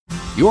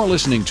You're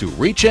listening to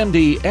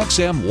ReachMD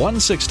XM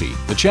 160,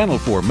 the channel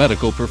for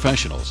medical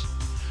professionals.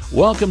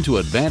 Welcome to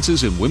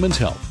Advances in Women's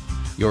Health.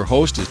 Your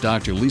host is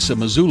Dr. Lisa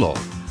Mazzullo,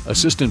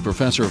 Assistant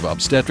Professor of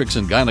Obstetrics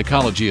and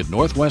Gynecology at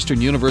Northwestern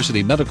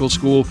University Medical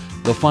School,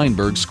 the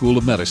Feinberg School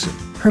of Medicine.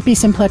 Herpes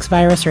simplex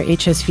virus, or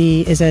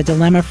HSV, is a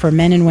dilemma for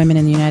men and women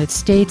in the United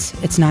States.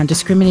 It's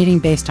non-discriminating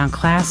based on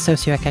class,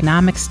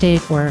 socioeconomic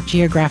state, or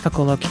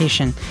geographical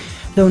location.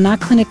 Though not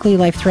clinically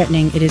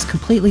life-threatening, it is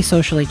completely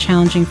socially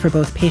challenging for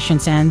both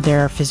patients and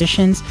their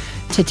physicians.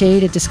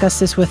 Today, to discuss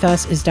this with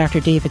us is Dr.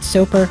 David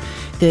Soper,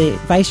 the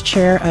Vice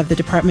Chair of the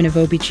Department of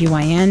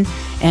OBGYN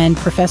and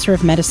Professor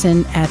of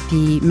Medicine at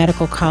the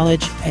Medical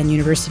College and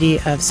University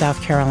of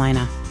South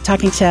Carolina,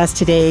 talking to us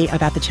today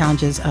about the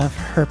challenges of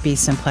herpes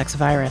simplex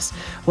virus.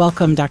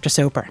 Welcome, Dr.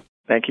 Soper.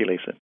 Thank you,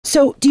 Lisa.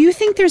 So, do you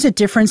think there's a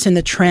difference in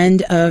the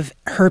trend of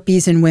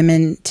herpes in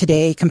women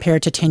today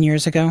compared to 10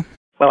 years ago?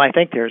 Well, I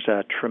think there's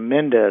a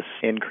tremendous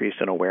increase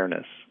in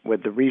awareness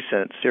with the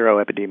recent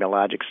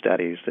seroepidemiologic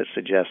studies that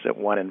suggest that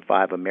 1 in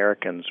 5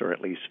 Americans, or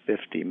at least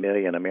 50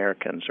 million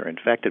Americans, are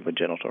infected with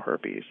genital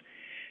herpes.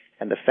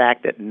 And the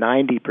fact that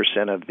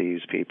 90% of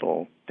these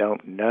people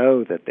don't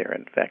know that they're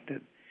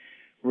infected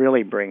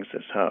really brings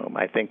this home.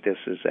 I think this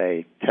is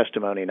a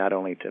testimony not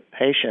only to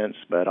patients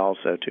but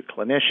also to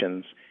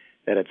clinicians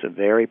that it's a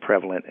very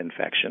prevalent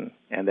infection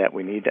and that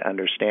we need to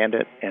understand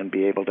it and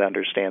be able to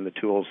understand the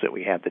tools that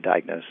we have to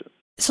diagnose it.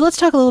 So let's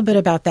talk a little bit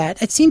about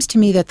that. It seems to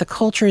me that the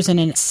cultures in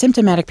a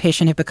symptomatic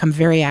patient have become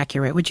very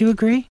accurate. Would you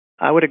agree?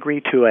 I would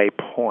agree to a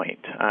point.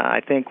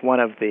 I think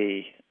one of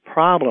the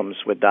problems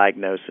with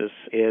diagnosis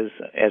is,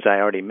 as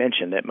I already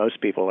mentioned, that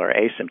most people are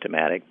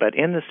asymptomatic. But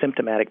in the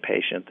symptomatic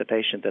patient, the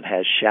patient that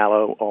has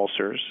shallow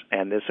ulcers,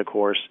 and this, of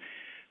course,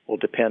 will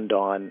depend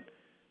on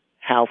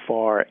how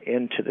far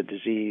into the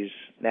disease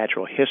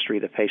natural history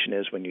the patient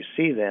is when you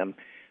see them.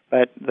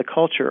 But the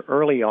culture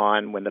early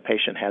on, when the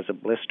patient has a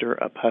blister,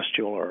 a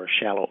pustule, or a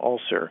shallow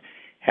ulcer,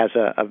 has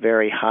a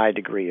very high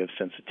degree of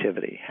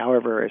sensitivity.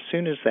 However, as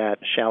soon as that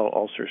shallow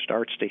ulcer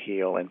starts to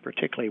heal, and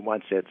particularly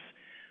once it's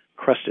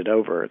crusted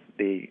over,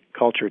 the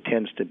culture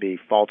tends to be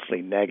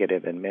falsely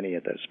negative in many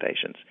of those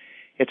patients.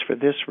 It's for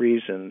this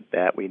reason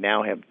that we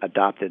now have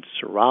adopted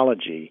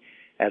serology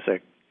as a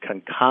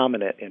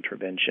concomitant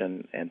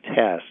intervention and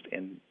test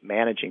in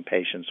managing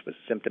patients with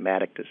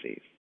symptomatic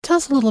disease. Tell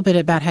us a little bit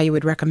about how you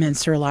would recommend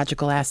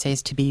serological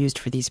assays to be used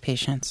for these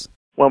patients.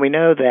 Well, we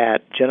know that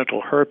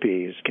genital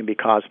herpes can be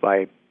caused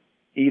by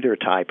either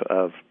type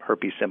of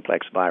herpes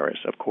simplex virus.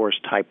 Of course,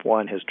 type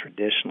 1 has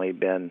traditionally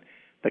been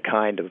the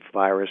kind of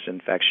virus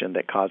infection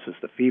that causes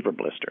the fever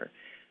blister.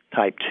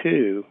 Type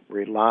 2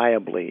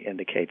 reliably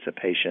indicates a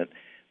patient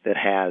that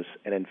has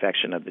an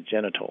infection of the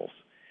genitals.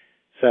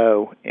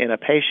 So in a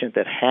patient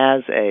that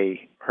has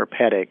a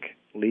herpetic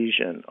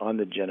lesion on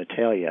the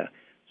genitalia,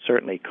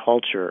 certainly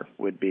culture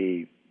would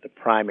be the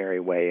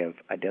primary way of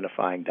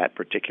identifying that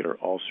particular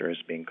ulcer as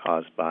being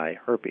caused by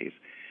herpes.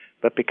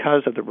 But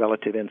because of the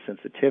relative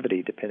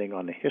insensitivity, depending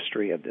on the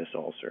history of this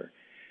ulcer,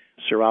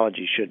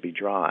 serology should be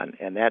drawn,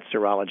 and that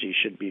serology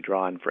should be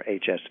drawn for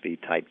HSV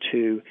type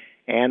 2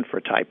 and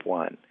for type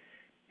 1.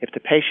 If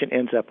the patient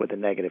ends up with a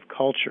negative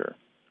culture,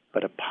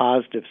 but a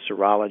positive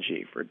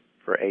serology for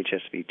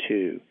HSV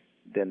 2,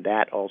 then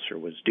that ulcer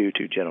was due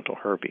to genital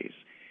herpes.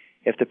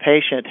 If the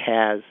patient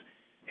has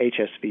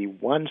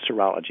HSV1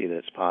 serology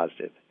that's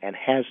positive and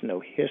has no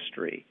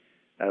history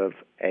of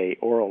a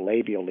oral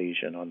labial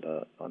lesion on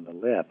the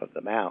lip of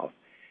the mouth,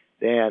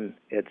 then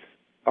it's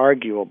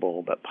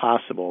arguable but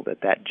possible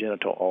that that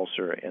genital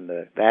ulcer in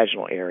the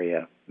vaginal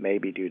area may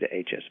be due to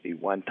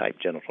HSV1 type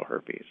genital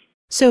herpes.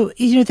 So,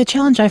 the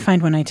challenge I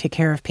find when I take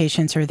care of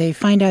patients, or they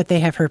find out they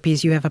have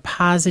herpes, you have a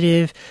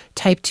positive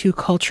type 2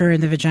 culture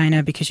in the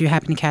vagina because you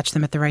happen to catch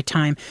them at the right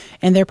time,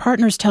 and their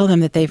partners tell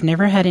them that they've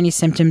never had any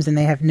symptoms and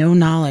they have no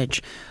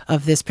knowledge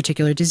of this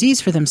particular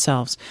disease for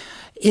themselves.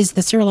 Is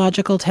the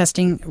serological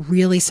testing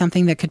really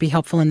something that could be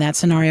helpful in that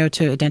scenario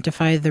to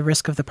identify the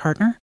risk of the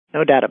partner?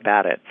 No doubt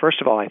about it.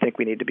 First of all, I think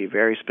we need to be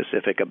very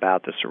specific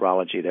about the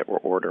serology that we're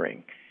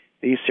ordering.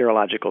 These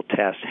serological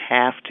tests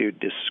have to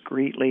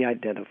discretely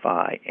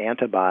identify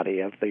antibody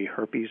of the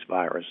herpes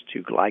virus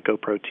to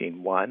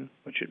glycoprotein 1,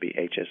 which would be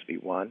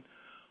HSV1,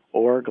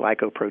 or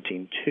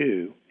glycoprotein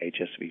 2,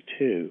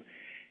 HSV2,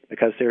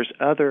 because there's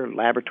other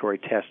laboratory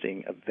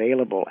testing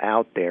available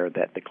out there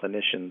that the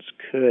clinicians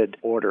could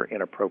order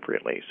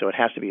inappropriately. So it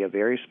has to be a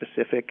very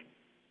specific,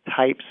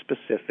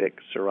 type-specific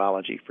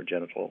serology for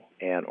genital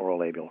and oral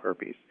labial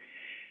herpes.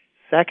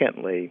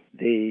 Secondly,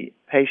 the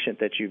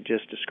patient that you've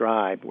just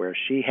described, where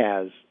she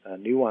has a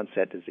new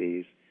onset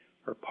disease,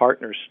 her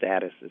partner's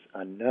status is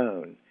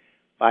unknown.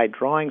 By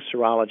drawing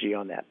serology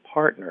on that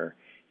partner,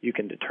 you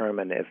can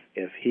determine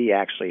if he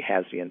actually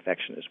has the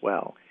infection as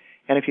well.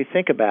 And if you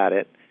think about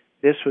it,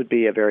 this would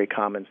be a very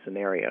common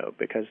scenario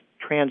because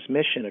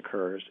transmission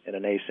occurs in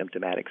an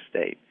asymptomatic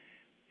state.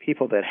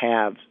 People that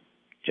have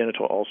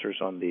genital ulcers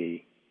on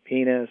the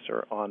penis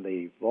or on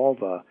the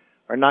vulva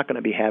are not going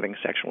to be having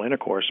sexual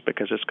intercourse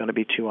because it's going to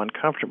be too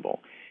uncomfortable.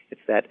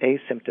 It's that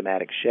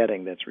asymptomatic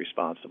shedding that's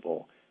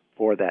responsible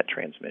for that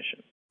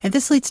transmission. And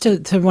this leads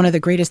to one of the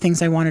greatest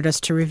things I wanted us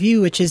to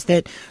review, which is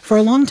that for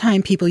a long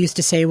time, people used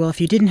to say, well,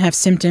 if you didn't have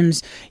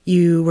symptoms,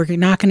 you were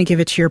not going to give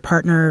it to your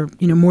partner,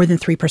 more than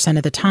 3%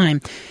 of the time.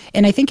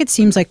 And I think it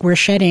seems like we're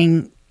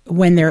shedding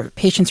when their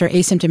patients are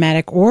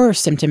asymptomatic or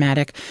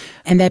symptomatic,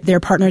 and that their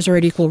partners are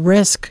at equal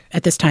risk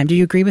at this time. Do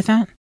you agree with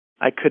that?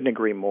 I couldn't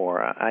agree more.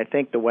 I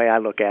think the way I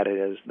look at it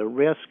is the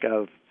risk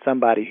of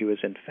somebody who is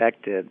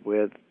infected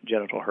with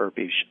genital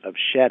herpes of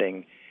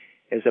shedding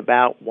is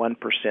about 1%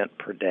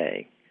 per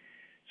day.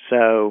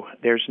 So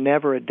there's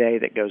never a day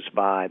that goes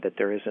by that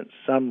there isn't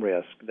some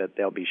risk that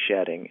they'll be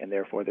shedding, and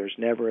therefore there's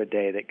never a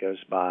day that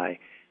goes by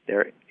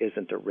there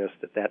isn't a risk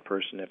that that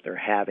person, if they're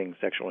having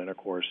sexual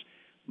intercourse,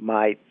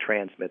 might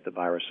transmit the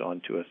virus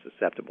onto a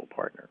susceptible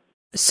partner.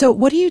 So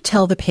what do you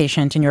tell the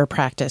patient in your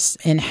practice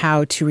in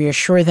how to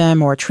reassure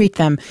them or treat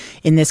them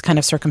in this kind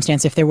of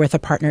circumstance if they're with a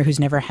partner who's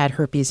never had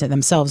herpes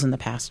themselves in the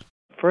past?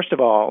 First of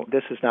all,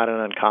 this is not an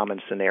uncommon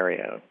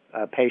scenario.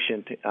 A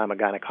patient, I'm a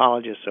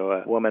gynecologist, so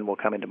a woman will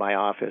come into my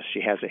office.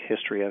 She has a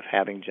history of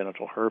having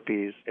genital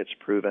herpes. It's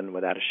proven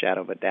without a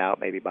shadow of a doubt,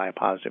 maybe by a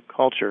positive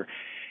culture.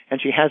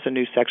 And she has a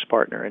new sex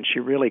partner, and she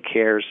really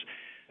cares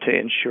to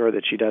ensure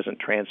that she doesn't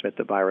transmit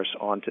the virus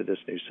onto this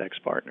new sex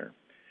partner.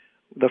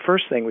 The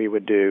first thing we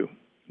would do,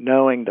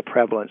 knowing the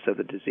prevalence of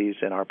the disease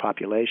in our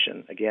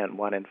population, again,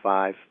 1 in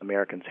 5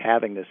 Americans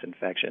having this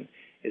infection,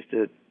 is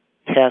to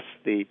test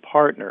the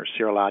partner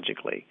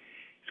serologically.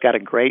 He's got a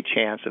great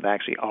chance of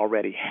actually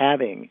already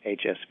having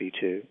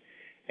HSV2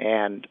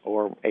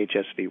 or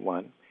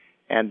HSV1.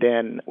 And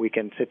then we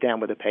can sit down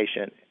with the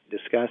patient,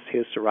 discuss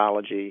his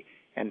serology,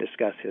 and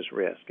discuss his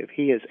risk. If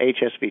he is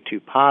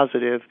HSV2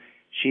 positive,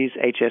 she's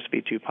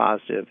HSV2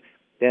 positive,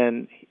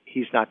 then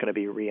he's not going to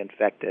be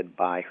reinfected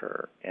by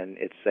her, and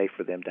it's safe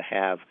for them to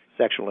have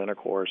sexual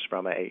intercourse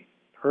from a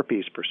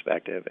herpes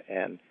perspective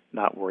and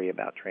not worry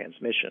about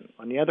transmission.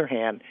 On the other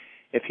hand,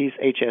 if he's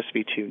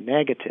HSV2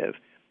 negative,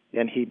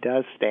 then he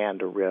does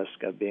stand a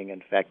risk of being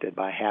infected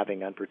by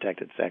having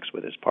unprotected sex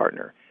with his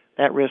partner.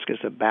 That risk is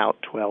about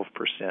 12%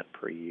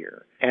 per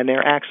year. And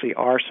there actually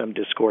are some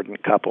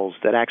discordant couples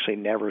that actually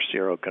never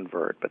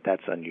seroconvert, but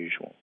that's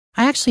unusual.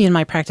 I actually, in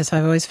my practice,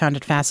 I've always found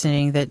it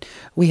fascinating that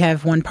we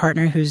have one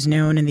partner who's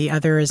known and the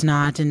other is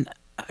not, and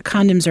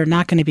condoms are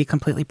not going to be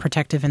completely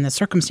protective in this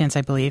circumstance,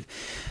 I believe,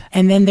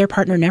 and then their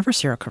partner never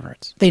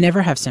seroconverts. They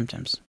never have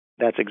symptoms.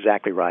 That's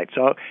exactly right.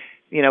 So,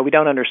 we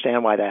don't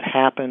understand why that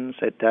happens.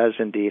 It does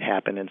indeed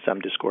happen in some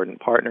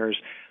discordant partners.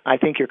 I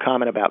think your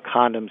comment about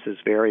condoms is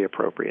very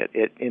appropriate.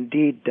 It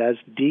indeed does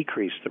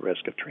decrease the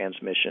risk of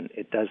transmission.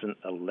 It doesn't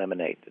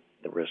eliminate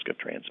the risk of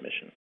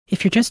transmission.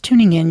 If you're just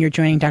tuning in, you're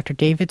joining Dr.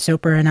 David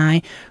Soper and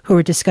I, who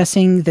are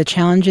discussing the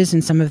challenges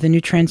and some of the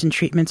new trends and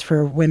treatments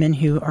for women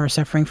who are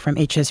suffering from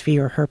HSV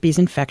or herpes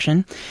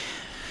infection.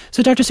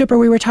 So, Dr. Soper,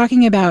 we were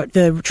talking about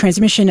the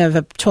transmission of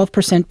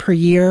 12% per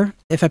year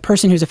if a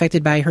person who's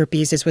affected by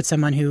herpes is with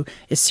someone who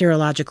is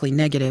serologically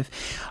negative.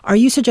 Are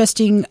you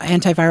suggesting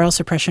antiviral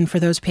suppression for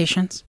those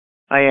patients?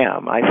 I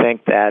am. I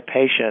think that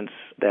patients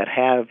that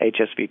have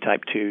HSV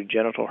type 2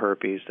 genital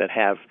herpes that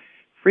have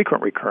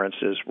frequent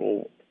recurrences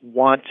will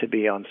want to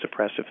be on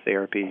suppressive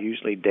therapy,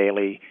 usually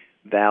daily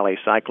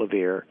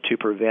valacyclovir, to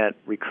prevent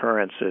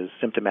recurrences,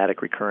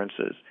 symptomatic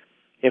recurrences.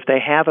 If they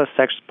have a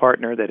sex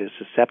partner that is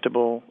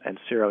susceptible and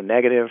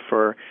seronegative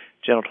for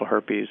genital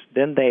herpes,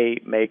 then they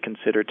may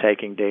consider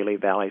taking daily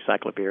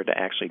valacyclovir to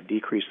actually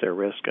decrease their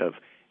risk of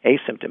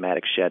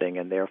asymptomatic shedding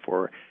and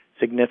therefore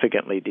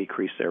significantly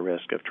decrease their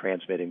risk of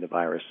transmitting the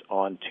virus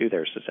on to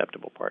their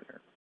susceptible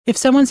partner. If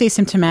someone's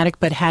asymptomatic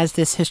but has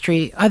this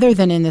history, other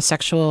than in the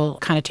sexual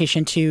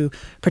connotation to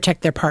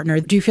protect their partner,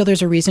 do you feel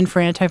there's a reason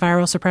for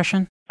antiviral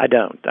suppression? I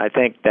don't. I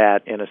think that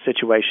in a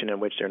situation in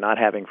which they're not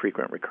having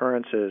frequent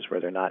recurrences, where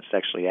they're not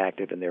sexually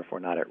active and therefore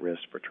not at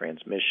risk for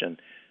transmission,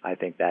 I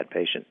think that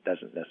patient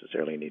doesn't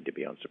necessarily need to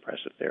be on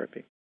suppressive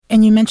therapy.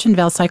 And you mentioned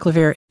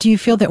valacyclovir. Do you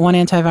feel that one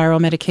antiviral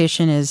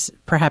medication is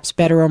perhaps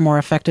better or more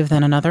effective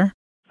than another?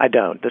 I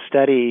don't. The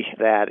study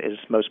that is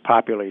most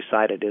popularly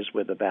cited is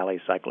with the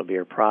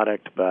valacyclovir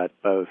product, but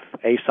both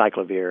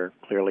acyclovir,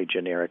 clearly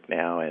generic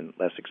now and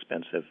less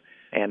expensive,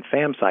 and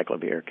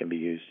famciclovir can be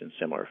used in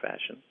similar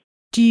fashion.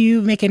 Do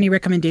you make any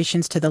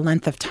recommendations to the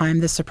length of time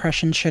the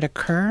suppression should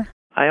occur?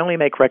 I only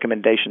make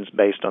recommendations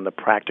based on the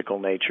practical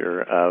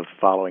nature of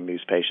following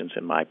these patients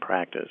in my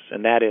practice,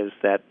 and that is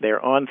that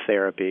they're on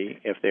therapy.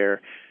 If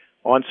they're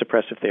on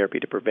suppressive therapy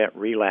to prevent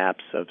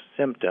relapse of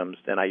symptoms,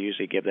 then I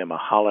usually give them a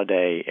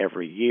holiday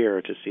every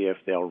year to see if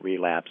they'll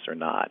relapse or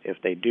not.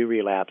 If they do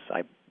relapse,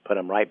 I put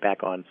them right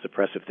back on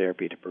suppressive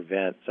therapy to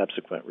prevent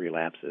subsequent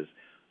relapses.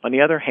 On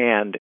the other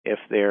hand, if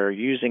they're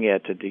using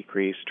it to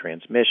decrease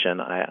transmission,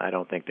 I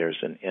don't think there's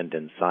an end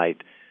in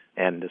sight.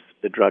 And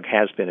the drug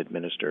has been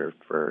administered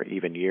for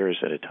even years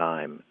at a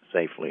time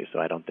safely, so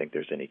I don't think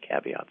there's any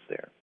caveats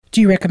there.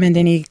 Do you recommend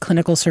any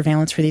clinical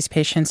surveillance for these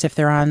patients if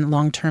they're on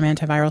long-term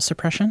antiviral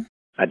suppression?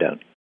 I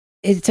don't.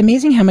 It's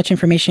amazing how much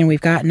information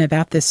we've gotten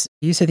about this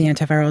use of the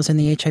antivirals in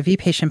the HIV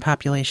patient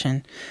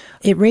population.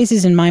 It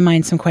raises in my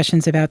mind some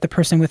questions about the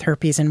person with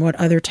herpes and what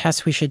other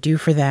tests we should do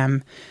for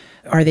them.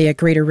 Are they at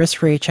greater risk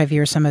for HIV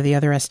or some of the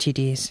other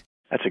STDs?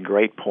 That's a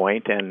great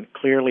point, and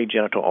clearly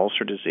genital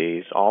ulcer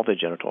disease, all the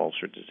genital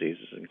ulcer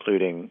diseases,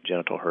 including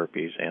genital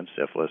herpes and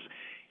syphilis,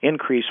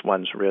 increase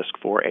one's risk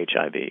for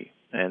HIV.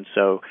 And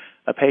so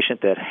a patient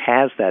that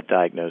has that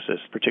diagnosis,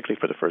 particularly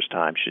for the first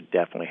time, should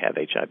definitely have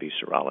HIV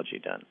serology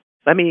done.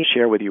 Let me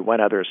share with you one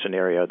other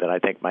scenario that I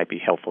think might be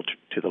helpful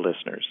to the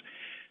listeners.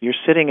 You're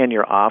sitting in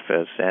your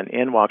office, and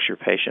in walks your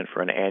patient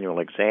for an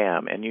annual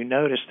exam, and you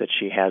notice that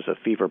she has a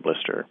fever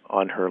blister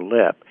on her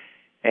lip.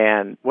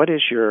 And what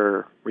is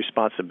your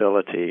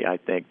responsibility, I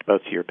think,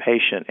 both to your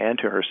patient and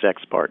to her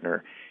sex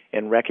partner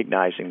in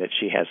recognizing that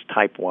she has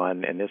type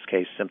 1, in this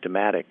case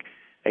symptomatic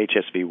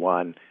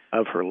HSV1,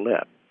 of her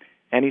lip?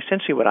 And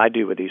essentially what I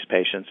do with these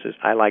patients is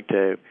I like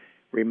to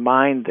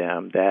remind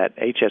them that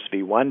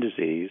HSV1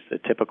 disease, the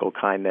typical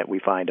kind that we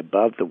find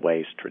above the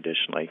waist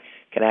traditionally,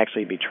 can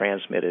actually be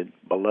transmitted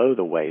below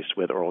the waist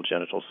with oral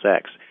genital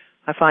sex.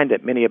 I find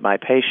that many of my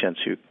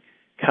patients who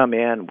come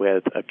in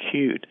with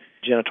acute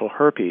genital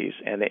herpes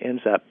and it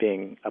ends up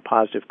being a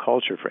positive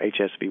culture for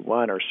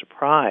HSV1 are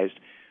surprised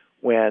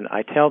when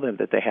I tell them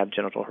that they have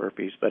genital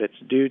herpes, but it's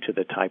due to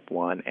the type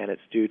 1 and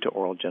it's due to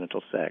oral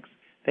genital sex.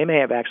 They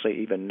may have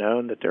actually even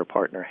known that their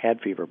partner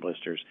had fever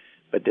blisters,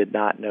 but did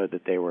not know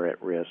that they were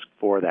at risk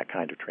for that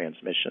kind of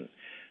transmission.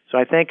 So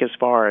I think as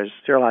far as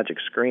serologic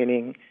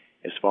screening,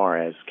 as far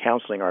as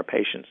counseling our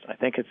patients, I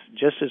think it's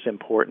just as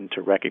important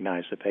to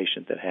recognize the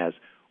patient that has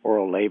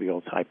oral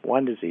labial type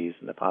 1 disease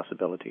and the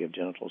possibility of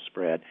genital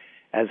spread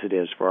as it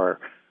is for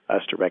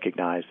us to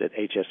recognize that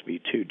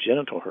HSV2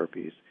 genital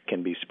herpes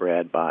can be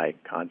spread by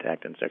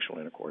contact and sexual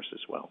intercourse as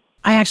well.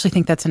 I actually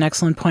think that's an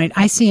excellent point.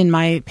 I see in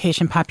my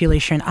patient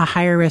population a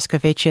higher risk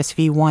of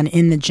HSV1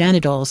 in the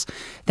genitals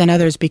than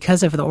others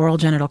because of the oral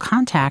genital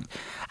contact.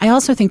 I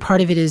also think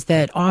part of it is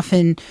that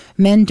often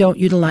men don't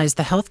utilize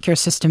the healthcare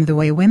system the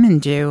way women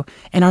do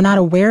and are not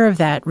aware of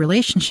that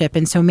relationship,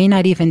 and so may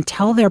not even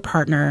tell their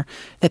partner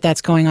that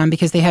that's going on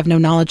because they have no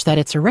knowledge that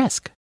it's a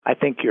risk. I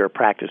think your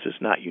practice is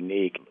not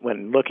unique.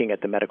 When looking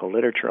at the medical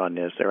literature on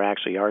this, there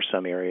actually are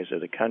some areas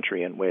of the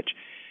country in which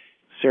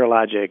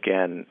serologic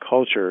and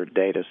culture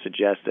data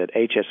suggest that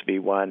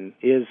HSV1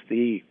 is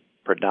the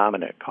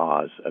predominant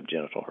cause of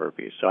genital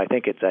herpes. So I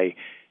think it's a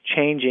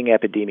changing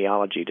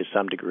epidemiology to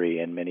some degree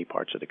in many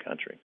parts of the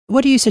country.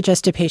 What do you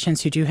suggest to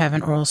patients who do have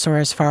an oral sore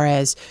as far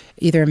as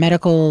either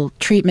medical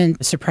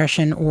treatment,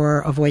 suppression,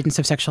 or avoidance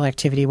of sexual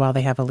activity while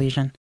they have a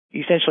lesion?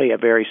 Essentially a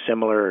very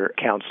similar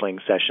counseling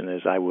session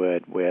as I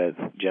would with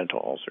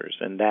genital ulcers,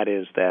 and that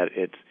is that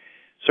it's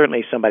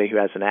certainly somebody who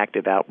has an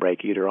active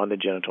outbreak either on the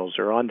genitals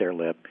or on their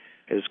lip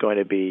is going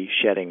to be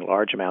shedding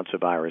large amounts of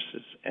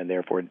viruses and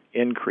therefore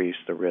increase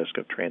the risk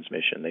of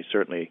transmission. They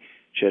certainly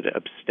should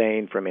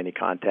abstain from any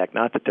contact,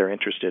 not that they're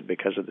interested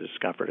because of the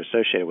discomfort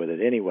associated with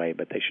it anyway,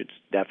 but they should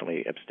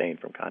definitely abstain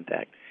from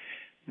contact.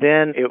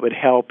 Then it would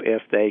help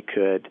if they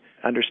could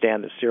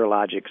understand the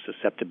serologic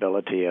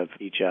susceptibility of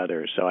each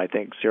other. So I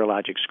think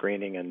serologic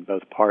screening in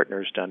both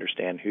partners to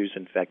understand who's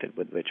infected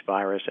with which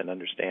virus and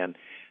understand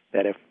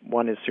that if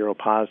one is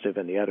seropositive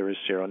and the other is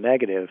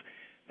seronegative,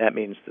 that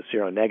means the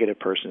seronegative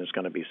person is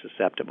going to be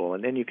susceptible.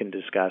 And then you can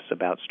discuss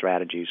about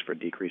strategies for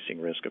decreasing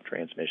risk of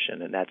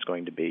transmission, and that's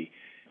going to be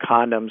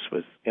condoms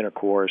with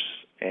intercourse,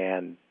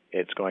 and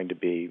it's going to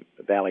be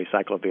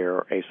valacyclovir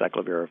or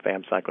acyclovir or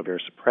famciclovir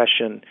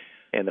suppression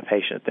in the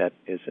patient that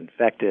is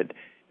infected,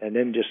 and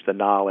then just the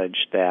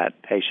knowledge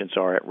that patients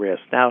are at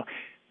risk. Now,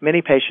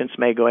 many patients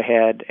may go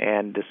ahead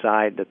and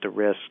decide that the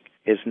risk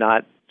is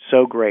not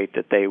so great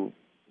that they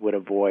would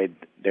avoid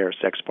their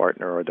sex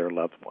partner or their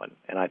loved one,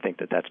 and I think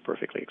that that's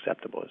perfectly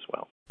acceptable as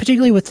well.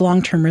 Particularly with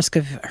long-term risk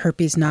of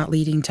herpes not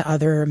leading to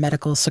other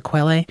medical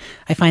sequelae,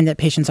 I find that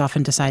patients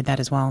often decide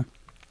that as well.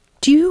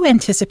 Do you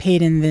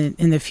anticipate in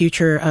the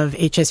future of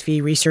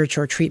HSV research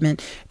or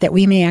treatment that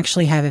we may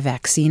actually have a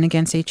vaccine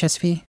against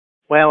HSV?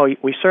 Well,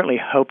 we certainly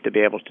hope to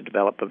be able to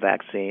develop a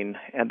vaccine,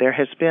 and there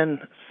has been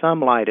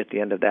some light at the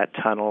end of that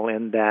tunnel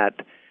in that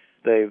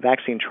the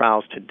vaccine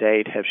trials to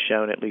date have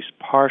shown at least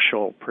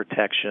partial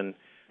protection,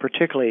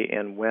 particularly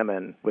in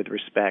women with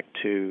respect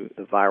to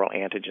the viral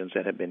antigens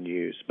that have been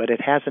used. But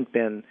it hasn't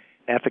been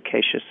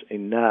efficacious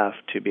enough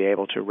to be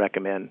able to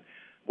recommend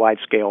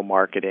wide-scale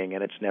marketing,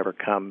 and it's never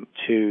come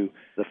to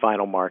the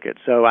final market.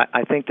 So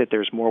I think that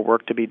there's more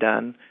work to be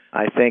done.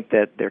 I think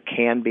that there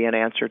can be an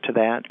answer to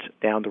that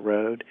down the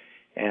road.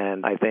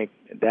 And I think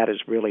that is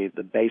really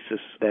the basis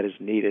that is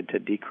needed to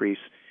decrease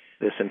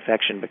this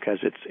infection because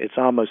it's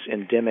almost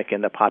endemic in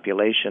the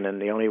population,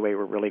 and the only way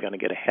we're really going to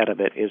get ahead of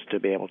it is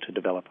to be able to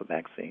develop a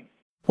vaccine.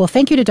 Well,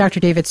 thank you to Dr.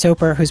 David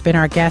Soper, who's been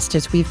our guest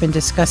as we've been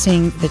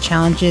discussing the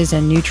challenges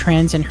and new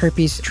trends in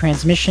herpes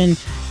transmission,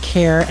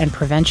 care, and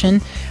prevention.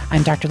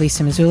 I'm Dr.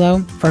 Lisa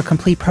Mazzullo. For a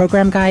complete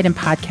program guide and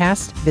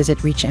podcast, visit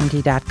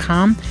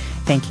reachmd.com.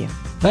 Thank you.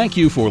 Thank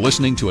you for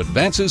listening to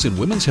Advances in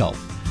Women's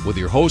Health with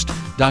your host,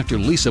 Dr.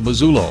 Lisa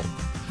Mazzullo.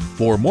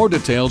 For more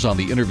details on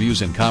the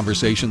interviews and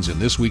conversations in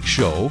this week's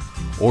show,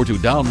 or to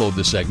download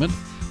the segment,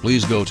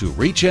 please go to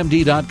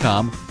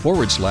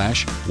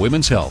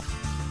reachmd.com/women's health.